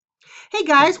Hey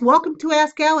guys, welcome to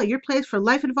Ask Allie, your place for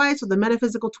life advice with a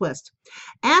metaphysical twist.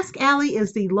 Ask Allie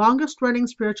is the longest running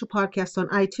spiritual podcast on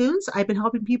iTunes. I've been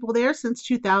helping people there since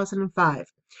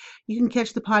 2005. You can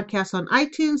catch the podcast on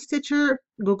iTunes, Stitcher,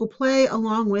 Google Play,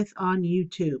 along with on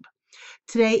YouTube.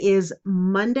 Today is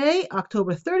Monday,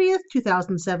 October 30th,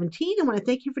 2017. I want to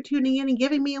thank you for tuning in and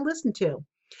giving me a listen to.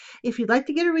 If you'd like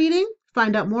to get a reading,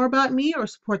 find out more about me, or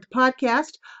support the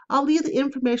podcast, I'll leave the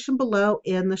information below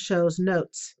in the show's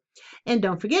notes. And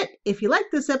don't forget, if you like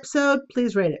this episode,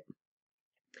 please rate it.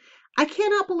 I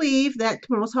cannot believe that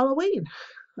tomorrow's Halloween.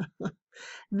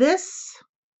 This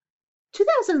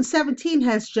 2017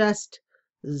 has just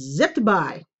zipped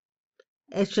by.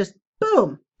 It's just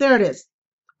boom, there it is.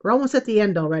 We're almost at the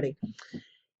end already.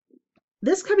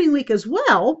 This coming week as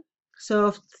well,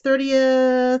 so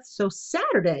 30th, so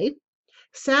Saturday,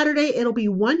 it'll be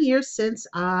 1 year since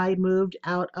I moved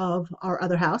out of our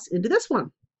other house into this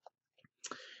one.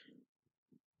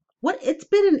 It's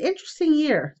been an interesting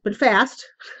year. It's been fast,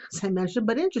 as I mentioned,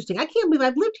 but interesting. I can't believe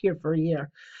I've lived here for a year.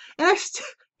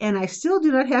 And I still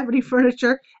do not have any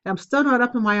furniture, and I'm still not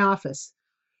up in my office.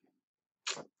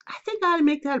 I think I ought to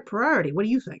make that a priority. What do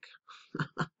you think?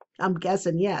 I'm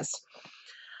guessing yes.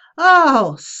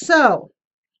 Oh, so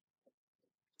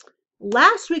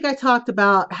last week I talked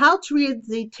about how to read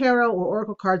the tarot or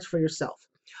oracle cards for yourself.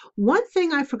 One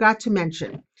thing I forgot to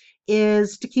mention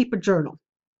is to keep a journal.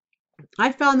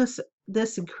 I found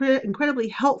this incredibly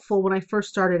helpful when I first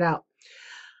started out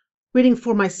reading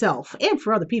for myself and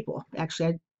for other people. Actually,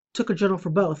 I took a journal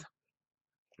for both.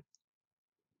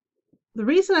 The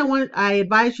reason I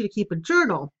advise you to keep a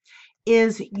journal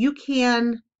is you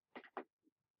can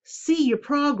see your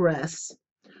progress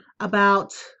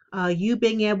about you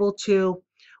being able to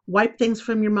wipe things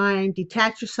from your mind,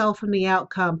 detach yourself from the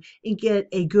outcome, and get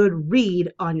a good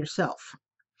read on yourself.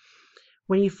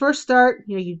 When you first start,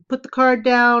 you put the card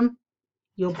down,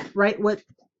 you'll write what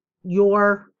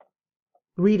your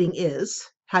reading is,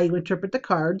 how you interpret the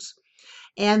cards,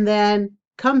 and then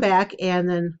come back and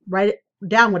then write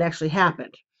down what actually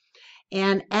happened.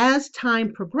 And as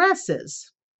time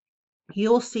progresses,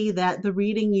 you'll see that the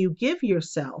reading you give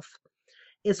yourself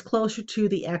is closer to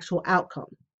the actual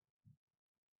outcome.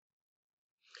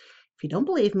 If you don't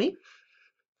believe me,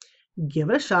 give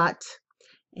it a shot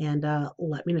and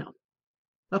let me know.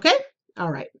 Okay?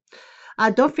 All right.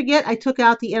 Don't forget, I took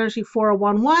out the Energy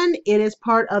 4011. It is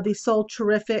part of the Soul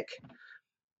Terrific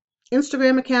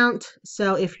Instagram account.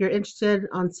 So if you're interested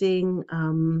on seeing,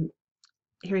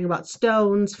 hearing about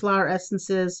stones, flower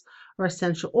essences, or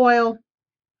essential oil,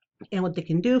 and what they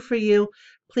can do for you,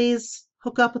 please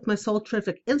hook up with my Soul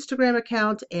Terrific Instagram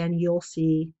account and you'll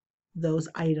see those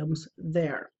items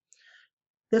there.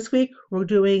 This week we're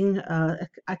doing,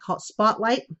 I call it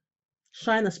Spotlight.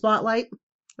 Shine the Spotlight.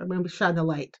 Or maybe Shine the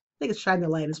Light. I think it's Shine the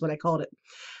Light is what I called it.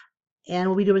 And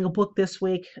we'll be doing a book this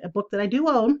week, a book that I do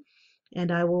own,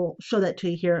 and I will show that to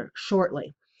you here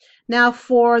shortly. Now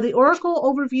for the Oracle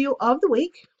overview of the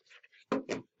week,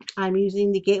 I'm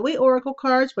using the Gateway Oracle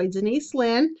cards by Denise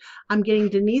Linn. I'm getting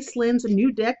Denise Linn's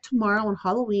new deck tomorrow on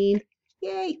Halloween.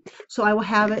 Yay! So I will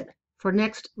have it for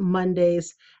next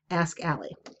Monday's Ask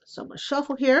Allie. So I'm going to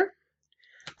shuffle here.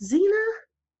 Zena,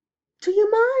 do you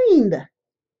mind?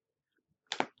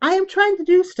 I am trying to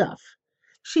do stuff.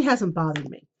 She hasn't bothered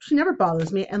me. She never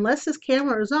bothers me unless this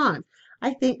camera is on.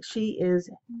 I think she is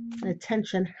an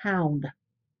attention hound.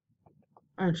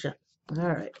 Aren't you?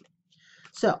 All right.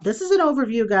 So this is an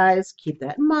overview, guys. Keep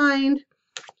that in mind.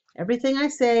 Everything I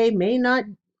say may not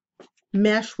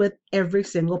mesh with every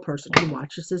single person who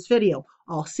watches this video.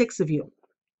 All 6 of you.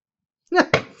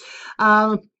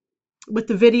 With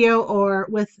the video or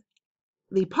with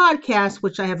the podcast,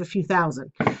 which I have a few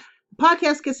thousand. The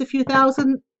podcast gets a few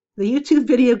thousand. The YouTube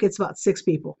video gets about 6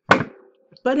 people.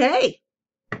 But hey,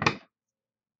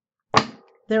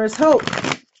 there is hope.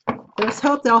 There's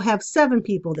hope that I'll have 7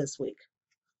 people this week.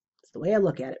 That's the way I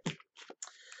look at it.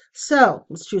 So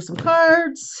let's choose some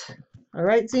cards. All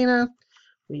right, Zena.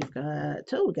 We got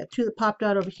 2 that popped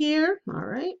out over here. All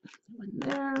right. One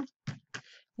there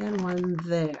and one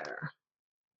there.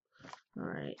 All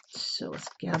right. So let's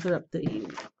gather up the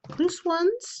loose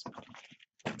ones.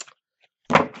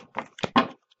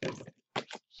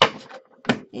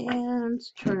 And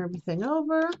turn everything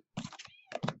over.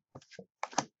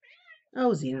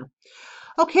 Oh, Zena.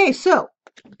 Okay, so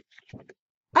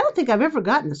I don't think I've ever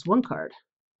gotten this one card.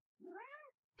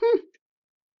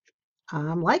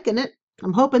 I'm liking it.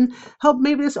 I'm hope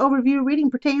maybe this overview reading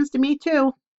pertains to me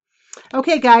too.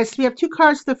 Okay, guys, we have 2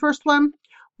 cards. The first one,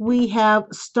 we have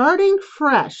Starting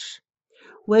Fresh,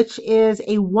 which is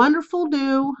a wonderful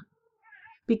new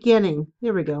beginning.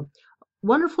 There we go.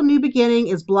 wonderful new beginning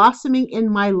is blossoming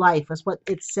in my life, is what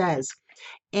it says.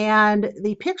 And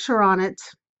the picture on it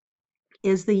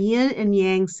is the yin and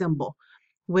yang symbol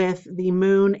with the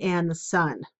moon and the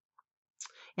sun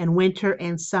and winter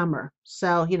and summer.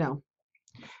 So,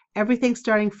 everything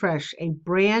starting fresh, a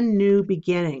brand new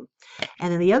beginning.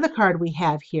 And then the other card we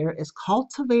have here is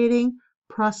cultivating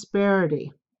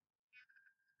prosperity.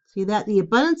 See that? The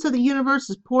abundance of the universe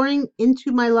is pouring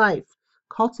into my life,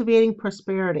 cultivating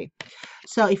prosperity.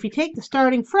 So if you take the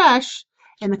starting fresh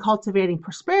and the cultivating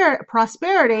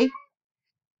prosperity,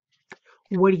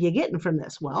 what are you getting from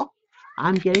this? Well,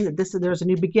 I'm getting that there's a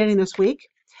new beginning this week.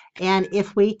 And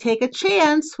if we take a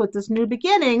chance with this new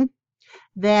beginning,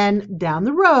 then down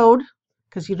the road,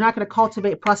 because you're not going to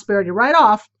cultivate prosperity right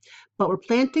off, but we're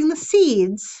planting the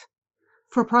seeds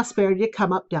for prosperity to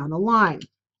come up down the line.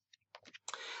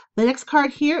 The next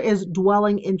card here is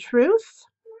dwelling in truth.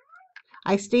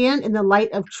 I stand in the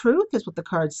light of truth, is what the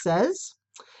card says.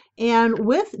 And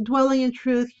with dwelling in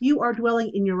truth, you are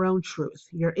dwelling in your own truth,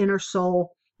 your inner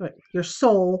soul,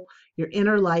 your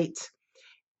inner light,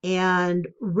 and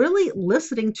really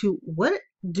listening to what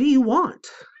do you want.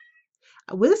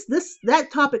 With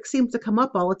that topic seems to come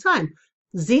up all the time.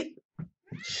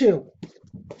 Shoo.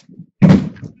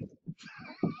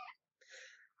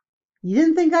 You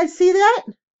didn't think I'd see that?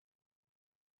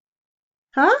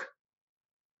 Huh?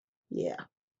 Yeah.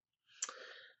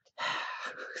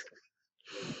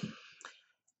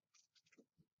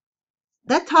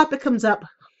 That topic comes up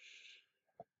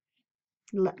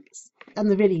on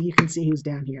the video. You can see who's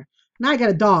down here. Now I got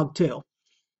a dog too.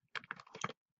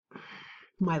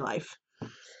 My life.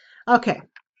 Okay.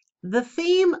 The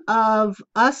theme of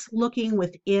us looking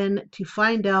within to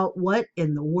find out what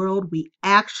in the world we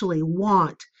actually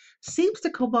want seems to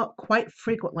come up quite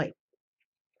frequently.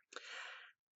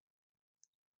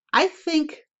 I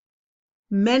think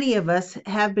many of us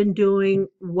have been doing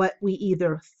what we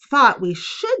either thought we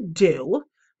should do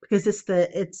because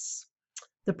it's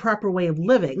the proper way of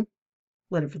living,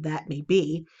 whatever that may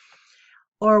be,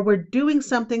 or we're doing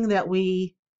something that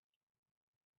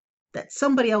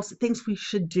somebody else thinks we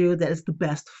should do that is the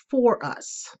best for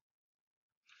us.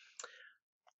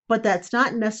 But that's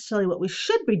not necessarily what we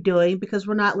should be doing because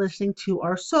we're not listening to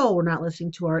our soul. We're not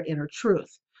listening to our inner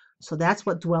truth. So that's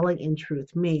what dwelling in truth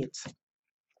means.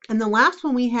 And the last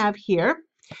one we have here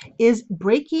is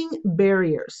breaking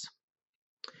barriers.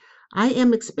 I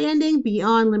am expanding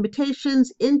beyond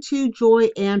limitations into joy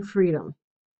and freedom.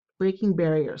 Breaking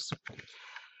barriers.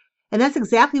 And that's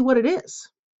exactly what it is.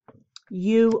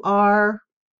 You are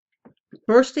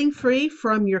bursting free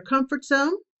from your comfort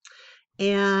zone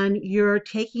and you're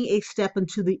taking a step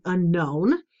into the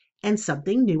unknown and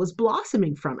something new is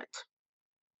blossoming from it.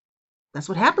 That's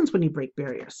what happens when you break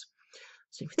barriers.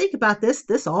 So if you think about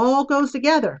this all goes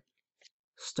together.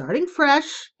 Starting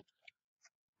fresh.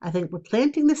 I think we're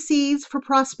planting the seeds for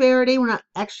prosperity. We're not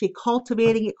actually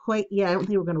cultivating it quite yet. I don't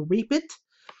think we're going to reap it.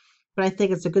 But I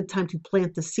think it's a good time to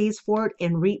plant the seeds for it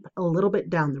and reap a little bit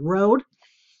down the road.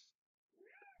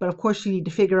 But of course, you need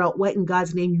to figure out what in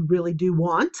God's name you really do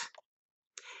want.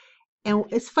 And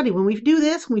it's funny, when we do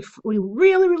this, when we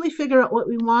really, really figure out what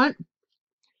we want,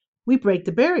 we break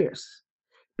the barriers.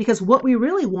 Because what we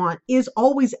really want is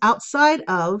always outside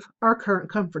of our current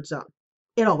comfort zone.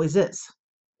 It always is.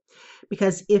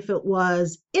 Because if it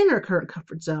was in our current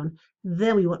comfort zone,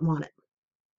 then we wouldn't want it.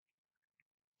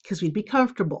 Because we'd be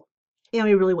comfortable. And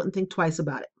we really wouldn't think twice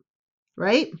about it.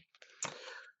 Right?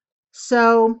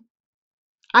 So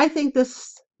I think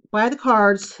this, by the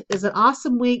cards, is an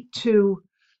awesome week to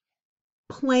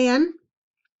plan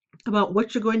about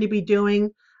what you're going to be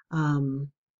doing,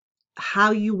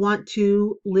 how you want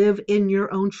to live in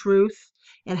your own truth,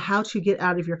 and how to get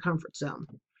out of your comfort zone.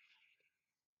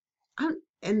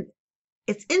 And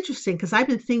it's interesting because I've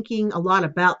been thinking a lot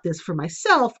about this for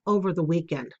myself over the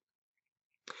weekend.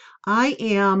 I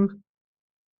am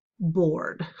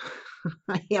bored.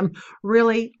 I am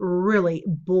really, really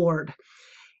bored.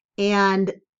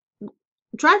 And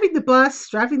driving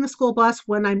the school bus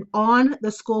when I'm on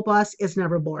the school bus is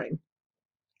never boring,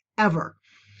 ever.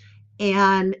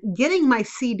 And getting my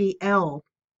CDL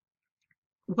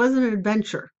was an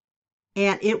adventure.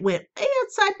 And it went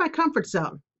outside my comfort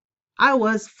zone. I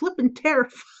was flipping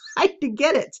terrified to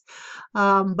get it.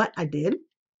 But I did.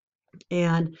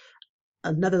 And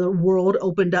another world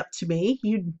opened up to me.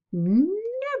 You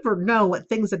never know what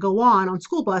things that go on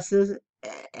school buses,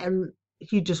 and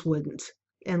you just wouldn't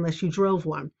unless you drove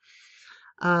one.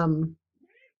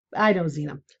 I know,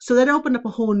 Zena. So that opened up a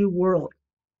whole new world.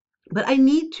 But I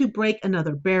need to break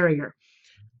another barrier.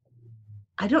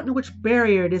 I don't know which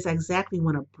barrier it is I exactly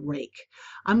want to break.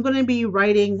 I'm going to be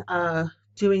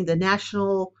doing the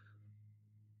National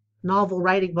Novel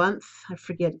Writing Month. I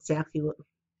forget exactly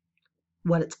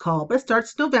what it's called, but it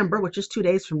starts November, which is 2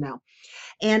 days from now.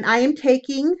 And I am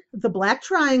taking The Black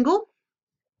Triangle,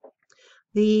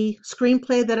 the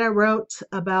screenplay that I wrote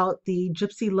about the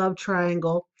Gypsy love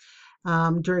triangle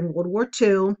during World War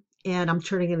II, and I'm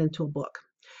turning it into a book.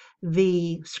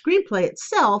 The screenplay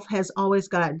itself has always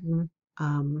gotten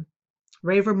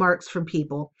rave remarks from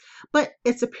people, but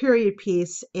it's a period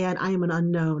piece and I am an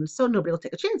unknown, so nobody will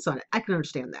take a chance on it. I can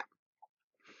understand that.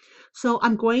 So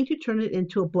I'm going to turn it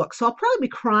into a book. So I'll probably be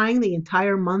crying the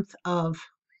entire month of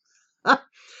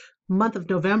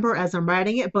November as I'm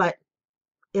writing it, but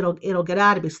it'll get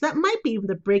out of me. So that might be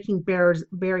the breaking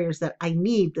barriers that I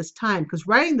need this time, because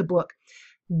writing the book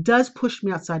does push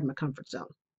me outside my comfort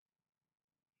zone.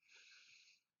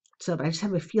 So, but I just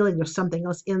have a feeling there's something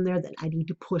else in there that I need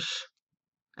to push.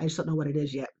 I just don't know what it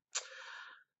is yet.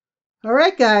 All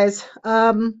right, guys.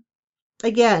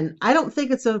 Again, I don't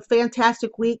think it's a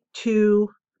fantastic week to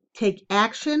take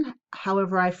action.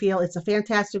 However, I feel it's a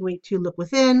fantastic week to look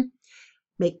within,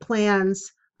 make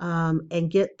plans, and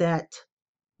get that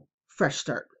fresh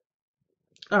start.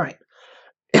 All right.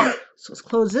 So let's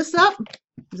close this up.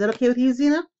 Is that okay with you,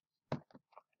 Zena?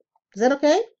 Is that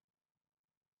okay?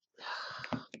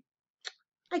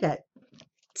 I got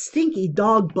stinky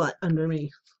dog butt under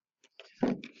me.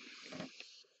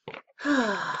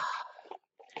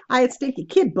 I had stinky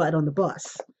kid butt on the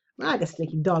bus. I got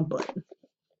stinky dog butt.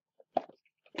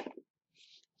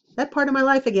 That part of my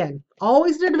life again.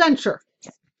 Always an adventure.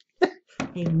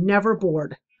 I'm never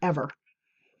bored, ever.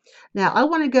 Now, I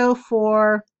want to go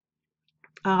for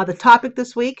the topic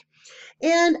this week.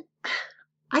 And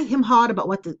I hem-hawed about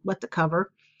what to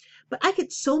cover. But I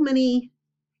get so many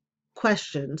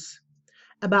questions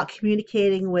about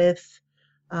communicating with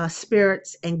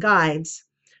spirits and guides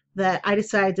that I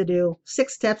decided to do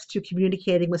 6 steps to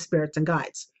communicating with spirits and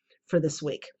guides for this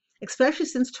week, especially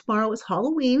since tomorrow is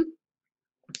Halloween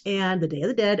and the Day of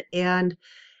the Dead, and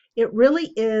it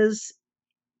really is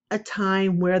a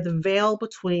time where the veil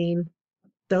between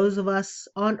those of us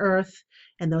on earth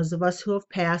and those of us who have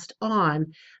passed on,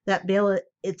 that veil,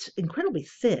 it's incredibly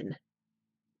thin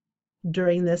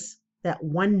during that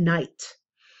one night.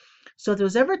 So if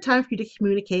there's ever a time for you to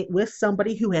communicate with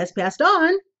somebody who has passed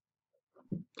on,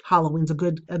 Halloween's a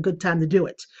good time to do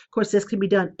it. Of course, this can be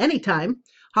done anytime.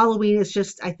 Halloween is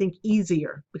just, I think,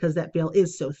 easier because that veil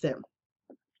is so thin.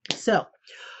 So,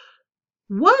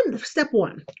 step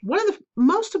one, one of the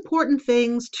most important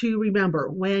things to remember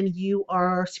when you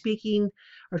are speaking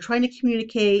or trying to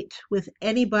communicate with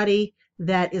anybody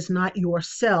that is not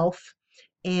yourself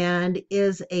and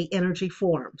is a energy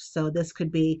form. So this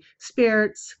could be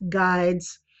spirits,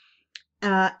 guides,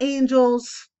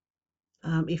 angels,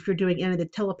 if you're doing any of the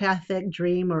telepathic,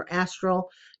 dream, or astral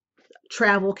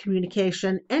travel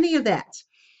communication, any of that,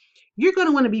 you're going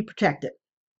to want to be protected.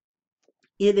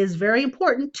 It is very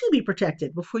important to be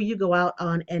protected before you go out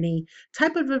on any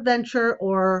type of adventure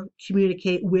or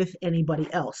communicate with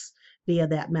anybody else via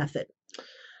that method.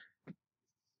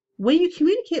 When you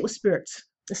communicate with spirits,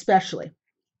 especially,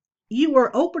 you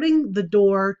are opening the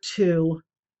door to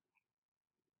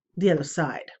the other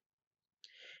side.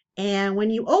 And when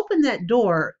you open that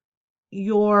door,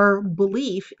 your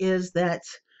belief is that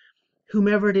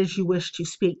whomever it is you wish to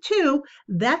speak to,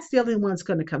 that's the only one that's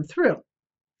going to come through.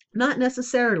 Not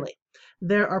necessarily.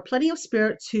 There are plenty of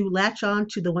spirits who latch on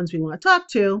to the ones we want to talk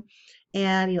to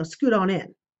and, scoot on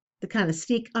in to kind of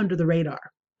sneak under the radar.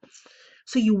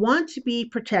 So you want to be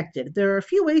protected. There are a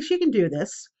few ways you can do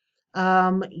this.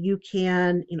 You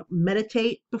can,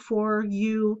 meditate before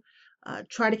you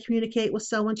try to communicate with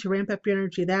someone to ramp up your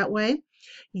energy that way.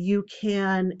 You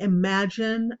can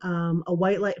imagine a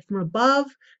white light from above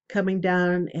coming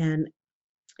down and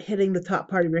hitting the top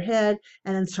part of your head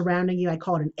and then surrounding you. I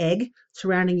call it an egg,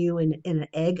 surrounding you in an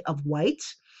egg of white.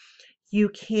 You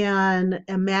can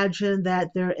imagine that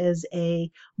there is a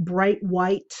bright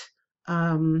white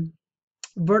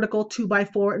vertical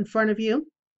 2x4 in front of you,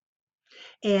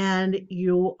 and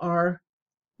you are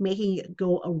making it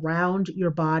go around your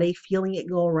body, feeling it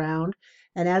go around.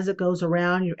 And as it goes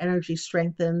around, your energy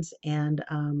strengthens and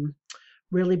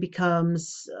really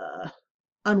becomes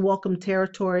unwelcome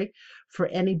territory for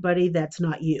anybody that's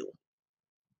not you.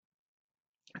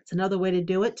 That's another way to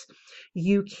do it.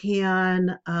 You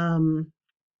can have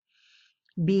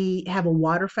a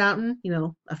water fountain,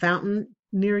 a fountain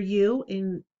near you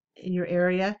in your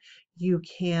area. You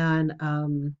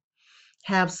can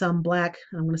have some black,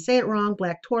 I'm going to say it wrong,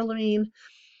 black tourmaline,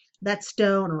 that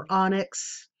stone, or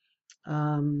onyx.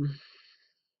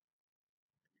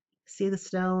 see the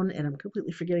stone, and I'm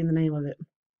completely forgetting the name of it.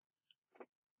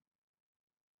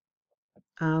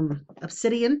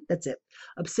 Obsidian, that's it.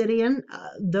 Obsidian,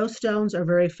 those stones are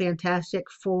very fantastic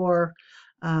for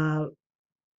uh,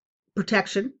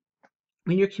 protection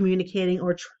when you're communicating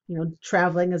or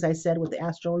traveling, as I said, with the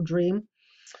astral dream.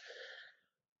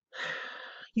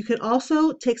 You can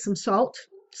also take some salt,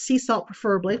 sea salt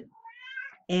preferably,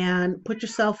 and put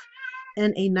yourself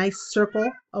in a nice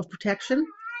circle of protection.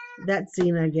 That's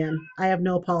Xena again. I have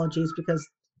no apologies because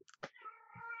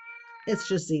it's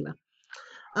just Xena.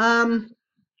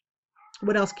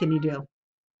 What else can you do?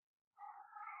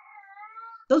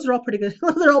 Those are all pretty good.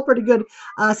 Those are all pretty good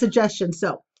suggestions.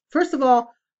 So first of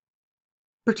all,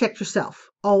 protect yourself.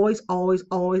 Always, always,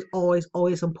 always, always,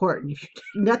 always important. If you take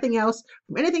nothing else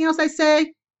from anything else I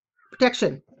say,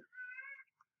 protection.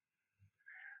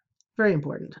 Very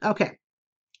important. Okay.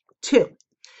 2,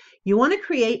 you want to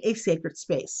create a sacred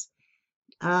space.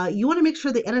 You want to make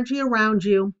sure the energy around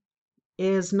you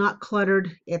is not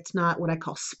cluttered. It's not what I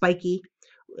call spiky.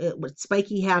 What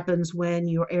spiky happens when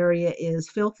your area is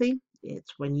filthy.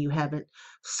 It's when you haven't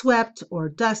swept or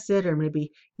dusted or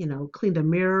maybe, cleaned a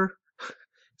mirror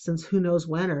since who knows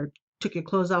when, or took your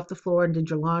clothes off the floor and did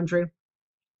your laundry.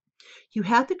 You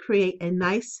have to create a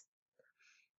nice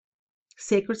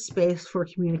sacred space for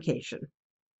communication.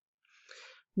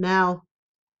 Now,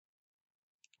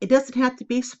 it doesn't have to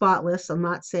be spotless. I'm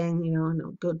not saying,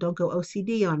 no, don't go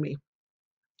OCD on me,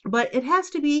 but it has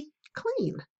to be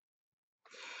clean.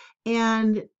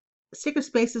 And sacred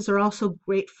spaces are also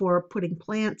great for putting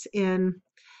plants in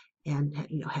and,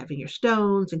 having your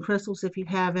stones and crystals if you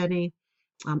have any.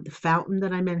 The fountain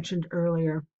that I mentioned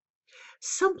earlier.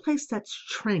 Someplace that's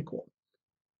tranquil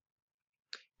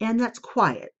and that's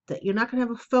quiet, that you're not going to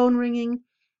have a phone ringing,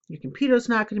 your computer's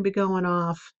not going to be going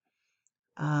off.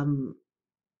 And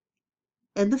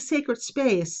the sacred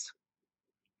space,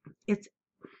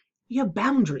 you have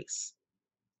boundaries.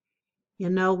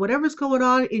 Whatever's going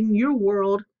on in your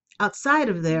world outside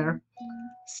of there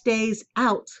stays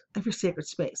out of your sacred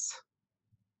space.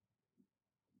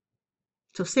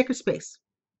 So sacred space,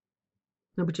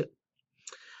 number 2.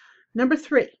 Number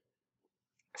 3,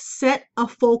 set a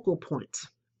focal point.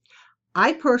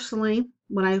 I personally,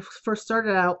 when I first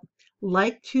started out,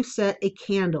 like to set a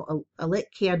candle, a lit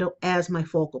candle, as my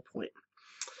focal point.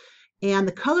 And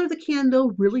the color of the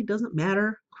candle really doesn't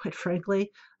matter, quite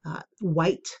frankly.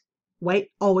 White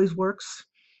always works.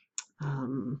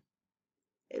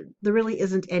 There really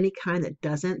isn't any kind that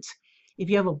doesn't. If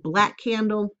you have a black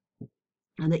candle,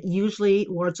 and that usually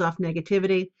wards off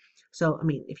negativity. So, if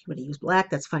you want to use black,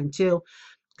 that's fine too.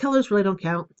 Colors really don't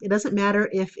count. It doesn't matter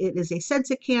if it is a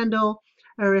scented candle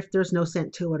or if there's no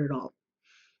scent to it at all.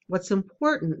 What's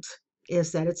important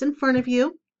is that it's in front of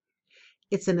you.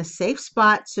 It's in a safe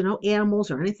spot so no animals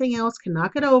or anything else can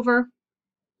knock it over.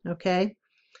 Okay?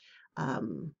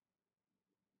 And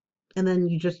then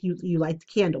you light the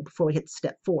candle before we hit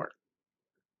step 4.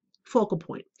 Focal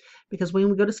point. Because when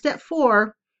we go to step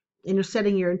 4 and you're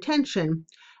setting your intention,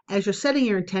 as you're setting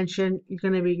your intention,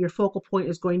 your focal point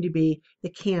is going to be the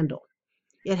candle.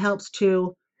 It helps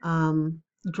to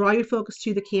draw your focus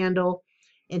to the candle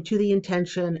and to the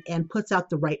intention and puts out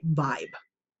the right vibe,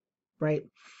 right?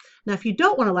 Now, if you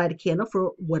don't want to light a candle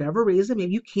for whatever reason,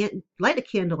 maybe you can't light a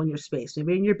candle in your space,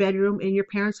 maybe in your bedroom in your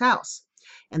parents' house,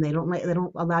 and they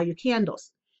don't allow you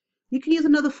candles. You can use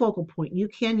another focal point. You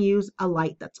can use a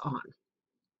light that's on,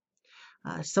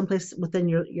 someplace within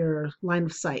your line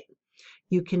of sight.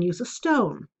 You can use a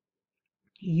stone.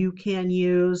 You can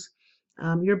use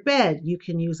your bed. You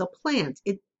can use a plant.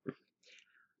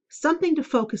 Something to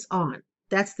focus on.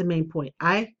 That's the main point.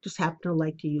 I just happen to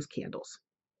like to use candles.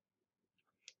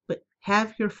 But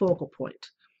have your focal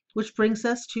point, which brings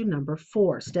us to number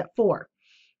 4, step 4.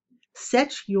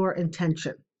 Set your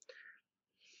intention.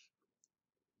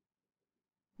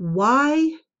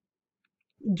 Why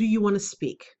do you want to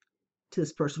speak to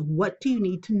this person? What do you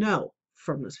need to know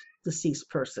from this deceased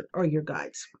person or your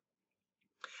guides?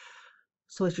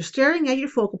 So as you're staring at your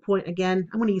focal point, again,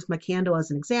 I'm going to use my candle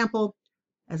as an example.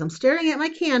 As I'm staring at my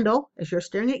candle, as you're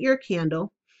staring at your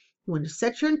candle, you want to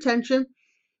set your intention,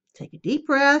 take a deep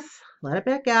breath, let it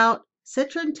back out,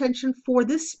 set your intention for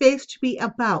this space to be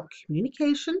about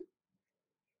communication.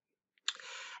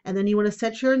 And then you want to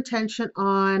set your intention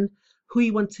on who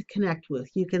you want to connect with.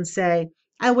 You can say,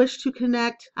 I wish to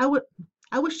connect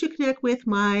with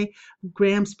my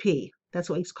Grams P. That's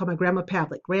what I used to call my Grandma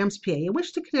Pavlik, Grams P. I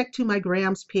wish to connect to my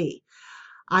Grams P.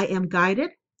 I am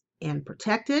guided and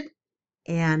protected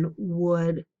and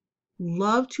would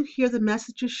love to hear the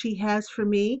messages she has for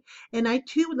me. And I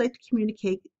too would like to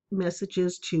communicate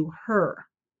messages to her.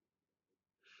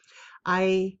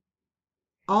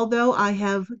 Although I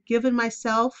have given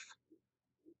myself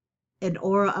an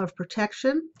aura of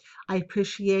protection, I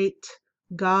appreciate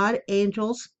God,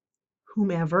 angels,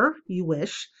 whomever you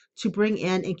wish to bring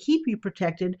in and keep you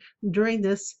protected during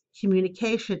this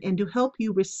communication and to help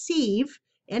you receive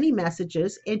any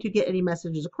messages and to get any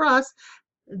messages across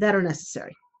that are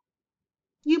necessary.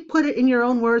 You put it in your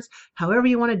own words, however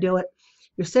you want to do it.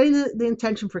 You're setting the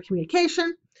intention for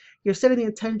communication. You're setting the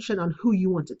intention on who you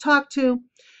want to talk to.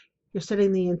 You're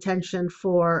setting the intention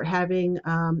for having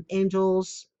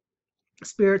angels,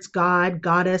 spirits, God,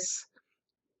 goddess,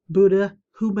 Buddha,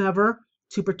 whomever,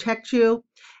 to protect you.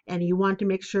 And you want to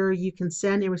make sure you can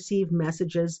send and receive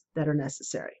messages that are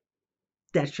necessary.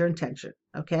 That's your intention.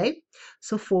 Okay?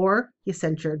 So 4, you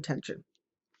sent your intention.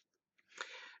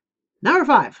 Number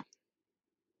 5,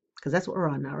 because that's what we're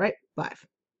on now, right? 5.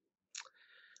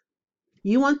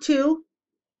 You want to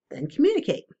then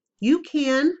communicate. You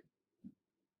can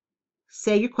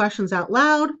say your questions out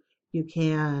loud. You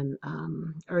can,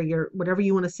 or your whatever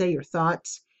you want to say, your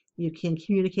thoughts. You can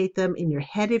communicate them in your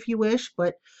head if you wish,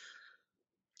 but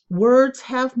words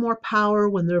have more power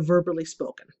when they're verbally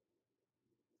spoken.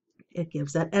 It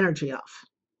gives that energy off.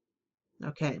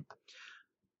 Okay.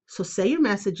 So say your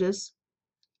messages,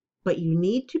 but you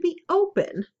need to be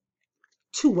open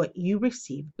to what you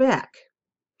receive back.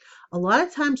 A lot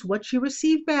of times what you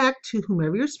receive back to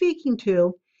whomever you're speaking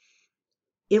to,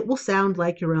 it will sound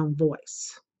like your own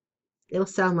voice. It'll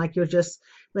sound like you're just,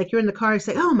 like you're in the car and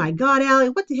say, oh my God, Allie,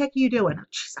 what the heck are you doing? Oh,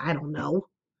 geez, I don't know.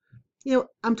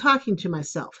 I'm talking to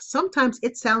myself. Sometimes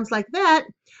it sounds like that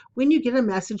when you get a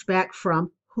message back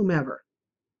from whomever.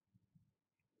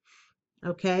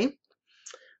 Okay.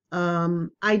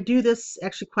 I do this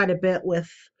actually quite a bit with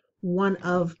one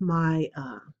of my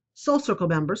Soul Circle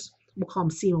members. We'll call him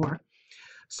Seymour.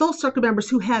 Soul Circle members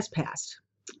who has passed.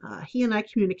 He and I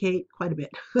communicate quite a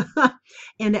bit.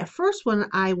 And at first, when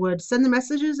I would send the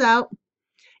messages out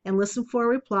and listen for a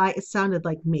reply, it sounded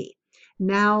like me.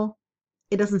 Now,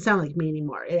 it doesn't sound like me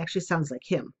anymore. It actually sounds like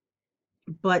him.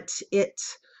 But it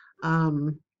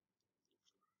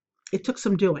took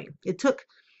some doing. It took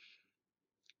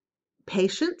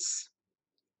patience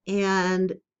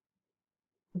and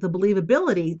the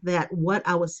believability that what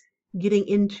I was getting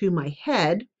into my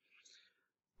head,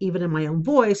 even in my own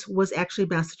voice, was actually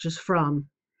messages from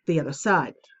the other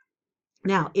side.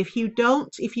 Now, if you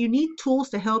need tools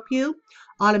to help you,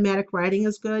 automatic writing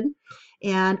is good.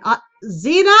 And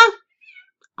Zena,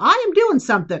 I am doing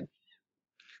something.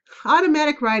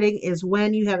 Automatic writing is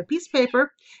when you have a piece of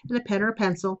paper and a pen or a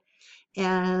pencil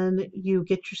and you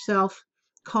get yourself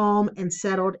calm and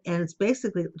settled, and it's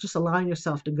basically just allowing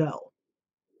yourself to go.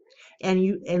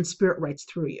 And spirit writes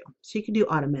through you. So you can do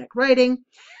automatic writing.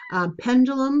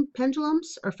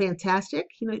 Pendulums are fantastic.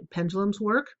 Pendulums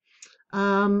work.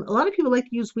 A lot of people like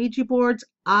to use Ouija boards.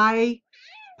 I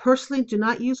personally do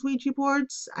not use Ouija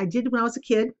boards. I did when I was a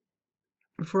kid,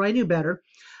 before I knew better,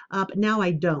 but now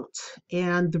I don't.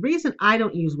 And the reason I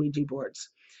don't use Ouija boards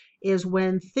is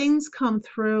when things come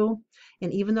through,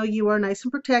 and even though you are nice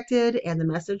and protected and the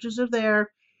messages are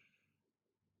there,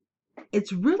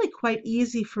 it's really quite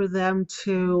easy for them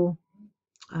to,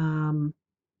 I don't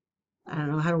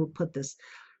know how to put this,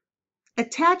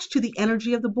 attach to the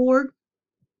energy of the board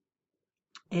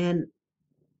and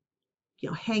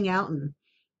hang out and,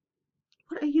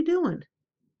 what are you doing?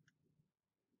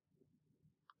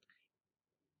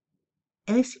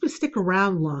 And they seem to stick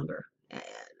around longer.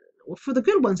 For the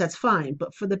good ones, that's fine,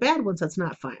 but for the bad ones, that's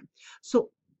not fine. So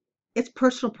it's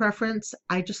personal preference.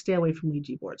 I just stay away from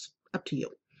Ouija boards. Up to you.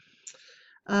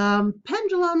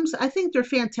 Pendulums, I think they're a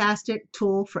fantastic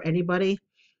tool for anybody.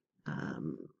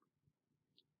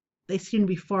 They seem to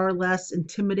be far less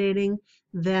intimidating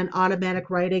than automatic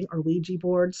writing or Ouija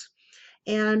boards.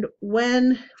 And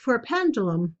for a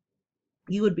pendulum,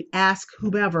 you would ask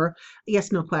whomever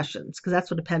yes, no questions, because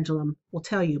that's what a pendulum will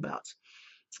tell you about.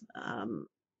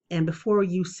 And before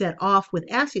you set off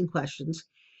with asking questions,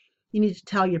 you need to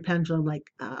tell your pendulum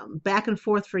back and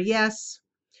forth for yes,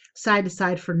 side to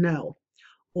side for no,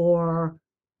 or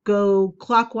go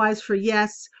clockwise for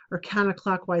yes or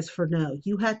counterclockwise for no.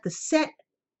 You have to set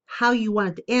how you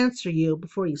want it to answer you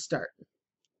before you start.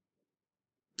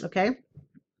 Okay?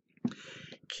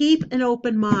 Keep an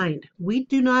open mind. We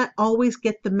do not always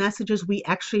get the messages we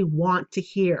actually want to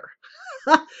hear.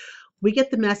 We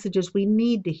get the messages we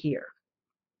need to hear.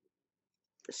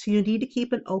 So you need to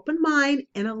keep an open mind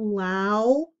and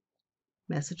allow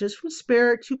messages from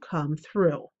spirit to come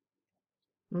through.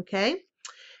 Okay?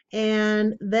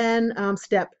 And then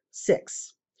step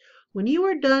 6. When you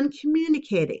are done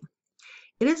communicating,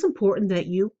 it is important that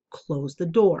you close the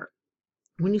door.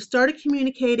 When you started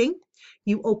communicating,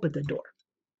 you opened the door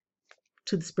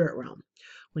to the spirit realm.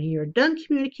 When you're done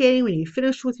communicating, when you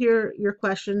finish with your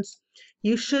questions,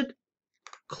 you should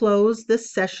close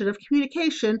this session of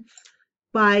communication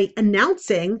by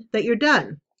announcing that you're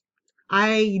done.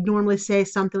 I normally say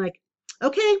something like,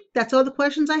 okay, that's all the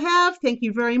questions I have. Thank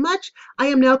you very much. I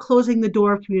am now closing the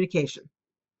door of communication.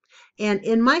 And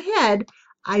in my head,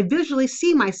 I visually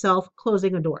see myself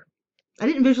closing a door. I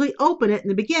didn't visually open it in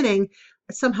the beginning.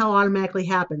 It somehow automatically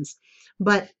happens.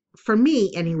 But for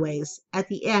me, anyways, at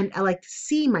the end, I like to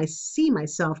see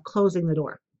myself closing the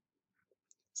door.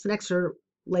 It's an extra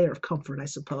layer of comfort, I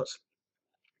suppose.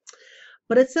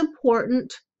 But it's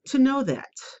important to know that.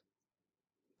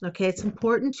 Okay, it's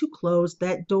important to close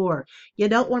that door. You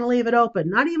don't want to leave it open,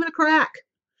 not even a crack.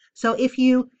 So if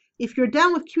you're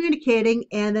done with communicating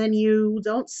and then you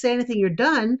don't say anything, you're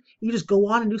done, you just go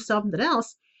on and do something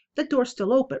else, that door's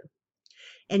still open.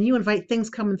 And you invite things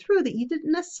coming through that you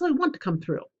didn't necessarily want to come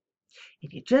through.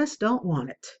 And you just don't want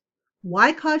it.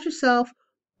 Why cause yourself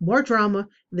more drama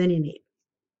than you need?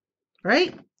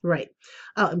 Right? Right.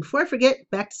 Oh, and before I forget,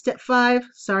 back to step 5.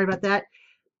 Sorry about that.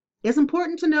 It's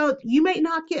important to know you may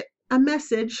not get a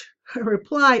message or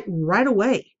reply right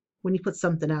away when you put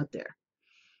something out there.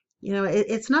 You know,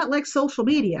 it's not like social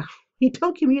media. You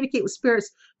don't communicate with spirits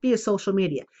via social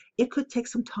media. It could take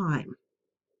some time.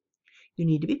 You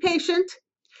need to be patient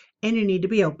and you need to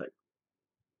be open.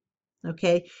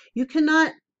 Okay? You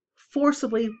cannot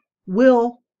forcibly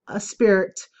will a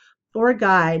spirit or a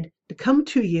guide to come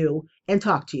to you and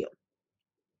talk to you.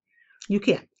 You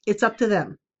can't. It's up to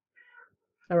them.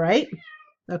 All right?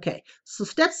 Okay. So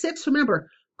step 6, remember,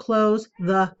 close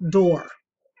the door.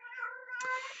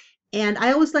 And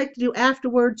I always like to do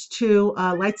afterwards to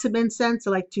light some incense.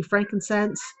 I like to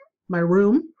frankincense my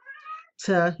room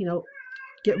to,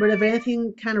 get rid of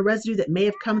anything kind of residue that may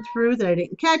have come through that I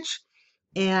didn't catch,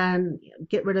 and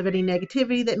get rid of any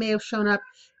negativity that may have shown up,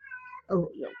 or,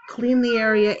 clean the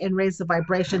area and raise the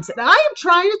vibrations. And I am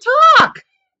trying to talk.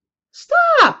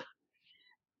 Stop.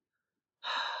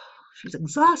 She's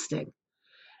exhausting.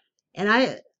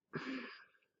 And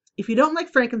if you don't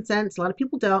like frankincense, a lot of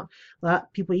people don't. A lot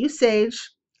of people use sage.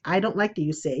 I don't like to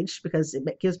use sage because it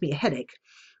gives me a headache.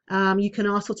 You can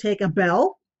also take a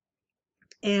bell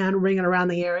and ring it around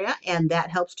the area, and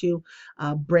that helps to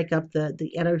break up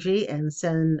the energy and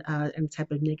send any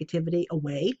type of negativity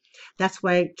away. That's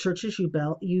why churches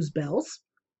use bells.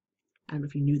 I don't know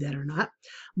if you knew that or not,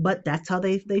 but that's how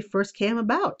they first came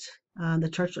about. The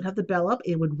church would have the bell up.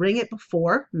 It would ring it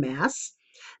before Mass.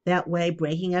 That way,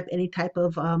 breaking up any type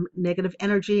of negative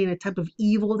energy and a type of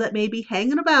evil that may be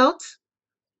hanging about,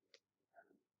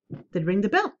 they'd ring the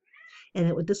bell and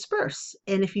it would disperse.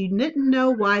 And if you didn't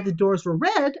know why the doors were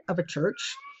red of a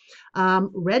church,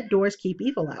 red doors keep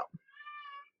evil out.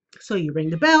 So you ring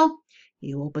the bell,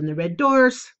 you open the red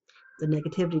doors, the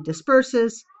negativity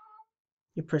disperses,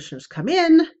 your parishioners come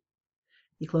in,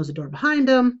 you close the door behind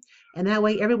them, and that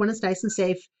way everyone is nice and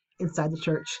safe inside the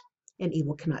church and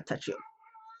evil cannot touch you.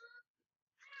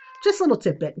 Just a little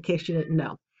tidbit in case you didn't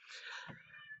know.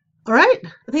 All right,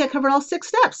 I think I covered all 6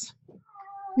 steps.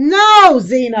 No,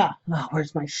 Zena. Oh,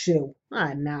 where's my shoe?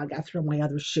 Now I got to throw my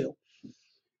other shoe.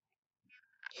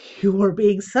 You are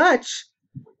being such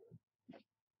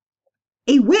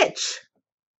a witch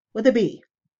with a B.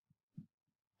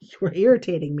 You are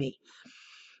irritating me.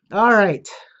 All right.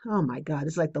 Oh my God,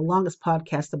 it's like the longest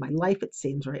podcast of my life, it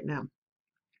seems right now.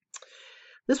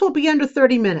 This will be under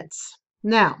 30 minutes.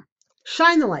 Now,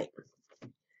 shine the light.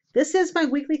 This is my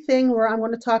weekly thing where I'm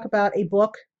going to talk about a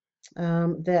book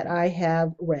that I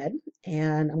have read,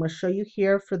 and I'm going to show you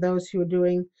here for those who are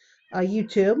doing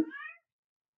YouTube.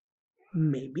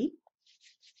 Maybe.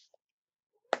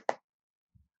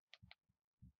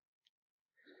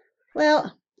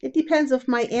 Well, it depends if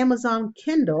my Amazon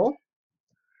Kindle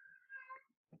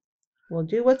will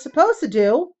do what's supposed to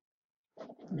do.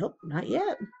 Nope, not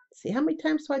yet. See, how many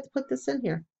times do I have to put this in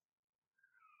here?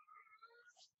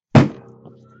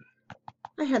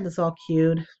 I had this all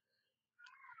cued.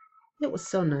 It was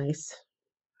so nice.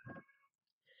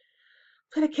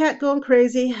 Got a cat going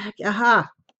crazy. Aha.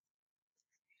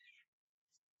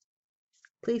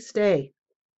 Please stay.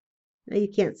 Now you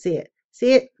can't see it.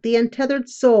 See it? The Untethered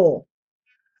Soul.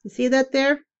 You see that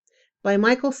there? By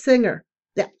Michael Singer.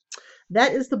 Yeah,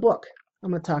 that is the book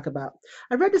I'm going to talk about.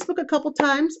 I've read this book a couple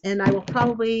times, and I will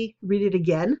probably read it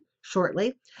again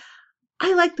shortly.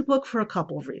 I like the book for a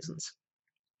couple of reasons.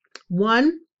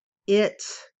 One, it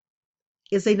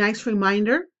is a nice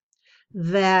reminder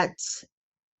that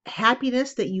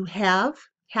happiness that you have,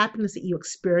 happiness that you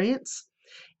experience,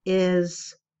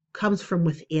 comes from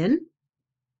within.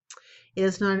 It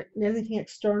is not anything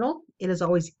external. It is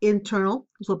always internal.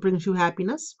 It's what brings you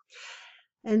happiness.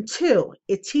 And two,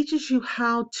 it teaches you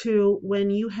how to, when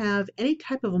you have any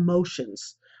type of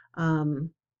emotions,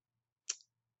 um,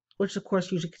 which of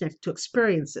course usually connected to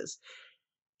experiences,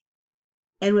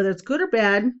 and whether it's good or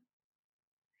bad,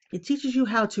 it teaches you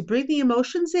how to bring the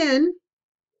emotions in,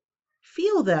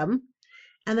 feel them,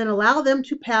 and then allow them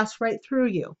to pass right through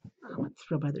you. Oh, I'm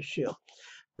thrilled by the shoe.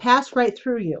 Pass right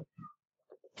through you.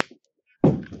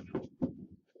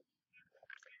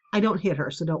 I don't hit her,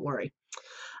 so don't worry.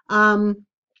 And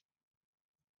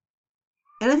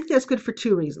I think that's good for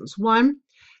two reasons. One,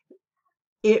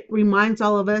 it reminds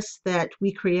all of us that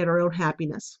we create our own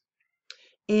happiness.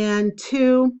 And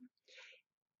two,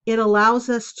 it allows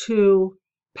us to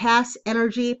pass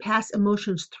energy, pass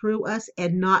emotions through us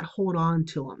and not hold on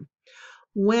to them.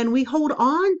 When we hold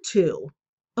on to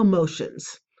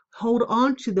emotions, hold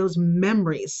on to those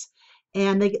memories,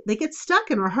 and they get stuck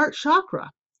in our heart chakra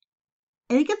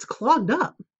and it gets clogged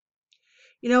up.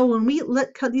 When we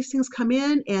let these things come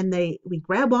in and we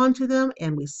grab onto them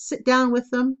and we sit down with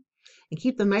them and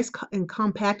keep them nice and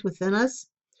compact within us,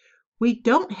 we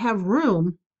don't have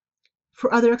room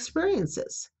for other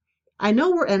experiences. I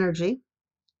know we're energy,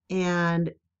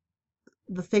 and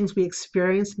the things we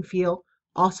experience and feel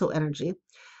also energy.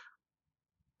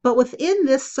 But within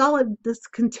this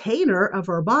container of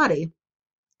our body,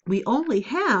 we only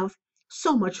have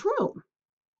so much room.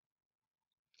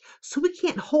 So we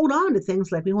can't hold on to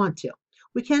things like we want to.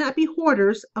 We cannot be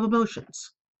hoarders of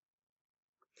emotions.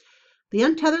 The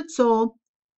Untethered Soul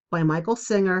by Michael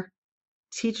Singer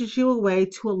teaches you a way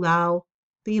to allow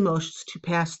the emotions to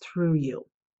pass through you.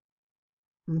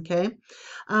 Okay.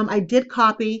 I did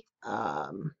copy,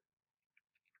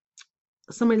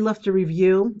 somebody left a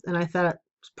review, and I thought it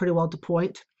was pretty well to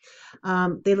point.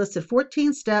 They listed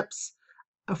 14 steps,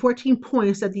 14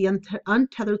 points that the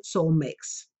untethered soul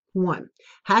makes. 1,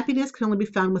 happiness can only be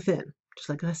found within, just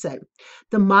like I said.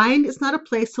 The mind is not a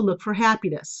place to look for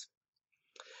happiness.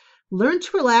 Learn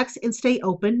to relax and stay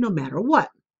open no matter what.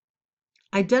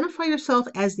 Identify yourself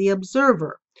as the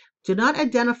observer. Do not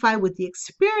identify with the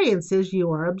experiences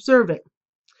you are observing.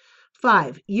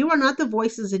 5, you are not the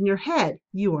voices in your head.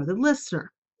 You are the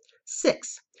listener.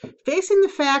 6, facing the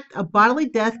fact of bodily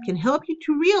death can help you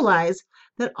to realize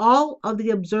that all of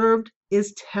the observed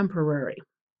is temporary.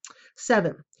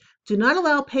 7, do not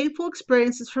allow painful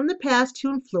experiences from the past to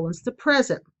influence the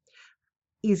present.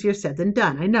 Easier said than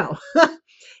done, I know.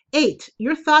 8,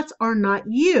 your thoughts are not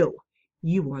you.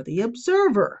 You are the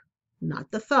observer, not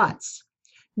the thoughts.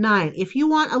 9, if you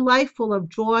want a life full of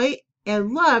joy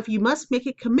and love, you must make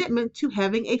a commitment to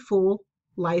having a full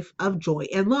life of joy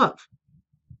and love.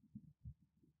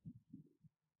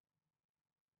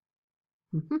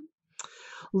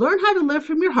 Learn how to live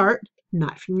from your heart,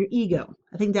 not from your ego.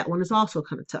 I think that one is also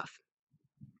kind of tough.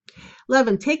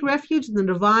 11, take refuge in the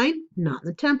divine, not in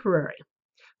the temporary.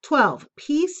 12,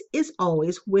 peace is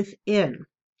always within.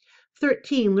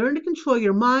 13, learn to control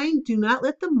your mind. Do not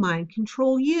let the mind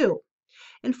control you.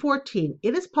 And 14,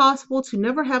 it is possible to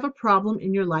never have a problem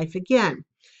in your life again.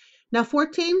 Now,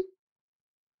 14,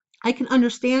 I can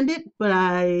understand it, but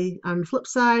on the flip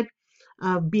side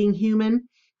of being human,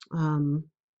 kind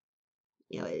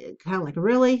of like,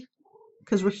 really?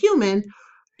 Because we're human,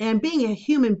 and being a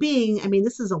human being, I mean,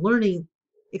 this is a learning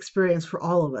experience for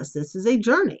all of us. This is a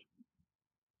journey.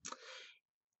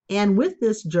 And with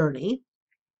this journey,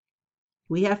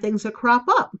 we have things that crop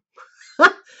up.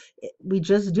 We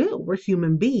just do. We're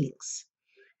human beings.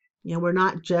 We're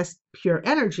not just pure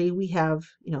energy. We have,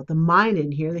 the mind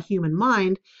in here, the human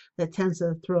mind, that tends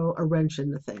to throw a wrench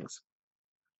into things.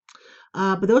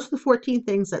 But those are the 14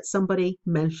 things that somebody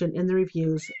mentioned in the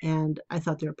reviews, and I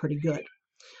thought they were pretty good.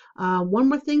 One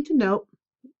more thing to note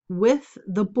with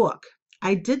the book,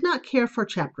 I did not care for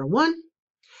chapter 1,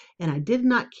 and I did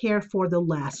not care for the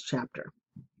last chapter.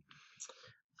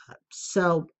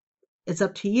 So it's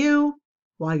up to you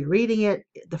while you're reading it.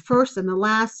 The first and the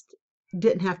last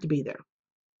didn't have to be there.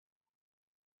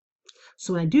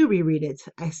 So when I do reread it,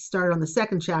 I start on the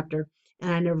second chapter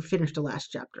and I never finish the last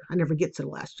chapter. I never get to the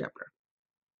last chapter.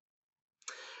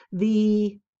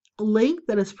 The link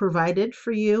that is provided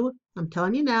for you, I'm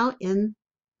telling you now, in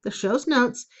the show's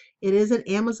notes, it is an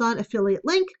Amazon affiliate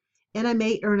link, and I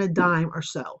may earn a dime or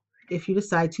so if you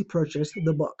decide to purchase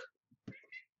the book.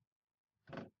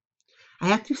 I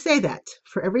have to say that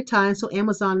for every time, so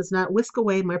Amazon does not whisk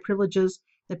away my privileges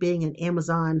of being an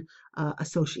Amazon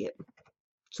associate.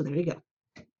 So there you go.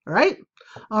 All right.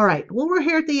 All right. Well, we're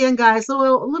here at the end, guys. A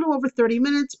little over 30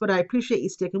 minutes, but I appreciate you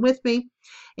sticking with me.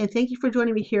 And thank you for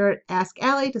joining me here at Ask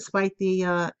Allie, despite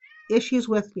the issues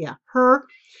with her.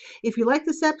 If you like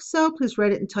this episode, please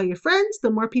rate it and tell your friends. The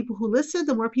more people who listen,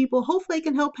 the more people hopefully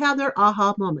can help have their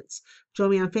aha moments. Join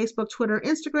me on Facebook, Twitter,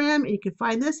 Instagram, and you can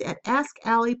find this at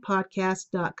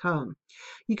AskAlliePodcast.com.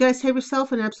 You guys have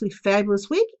yourself an absolutely fabulous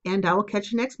week, and I will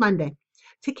catch you next Monday.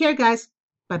 Take care, guys.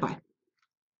 Bye-bye.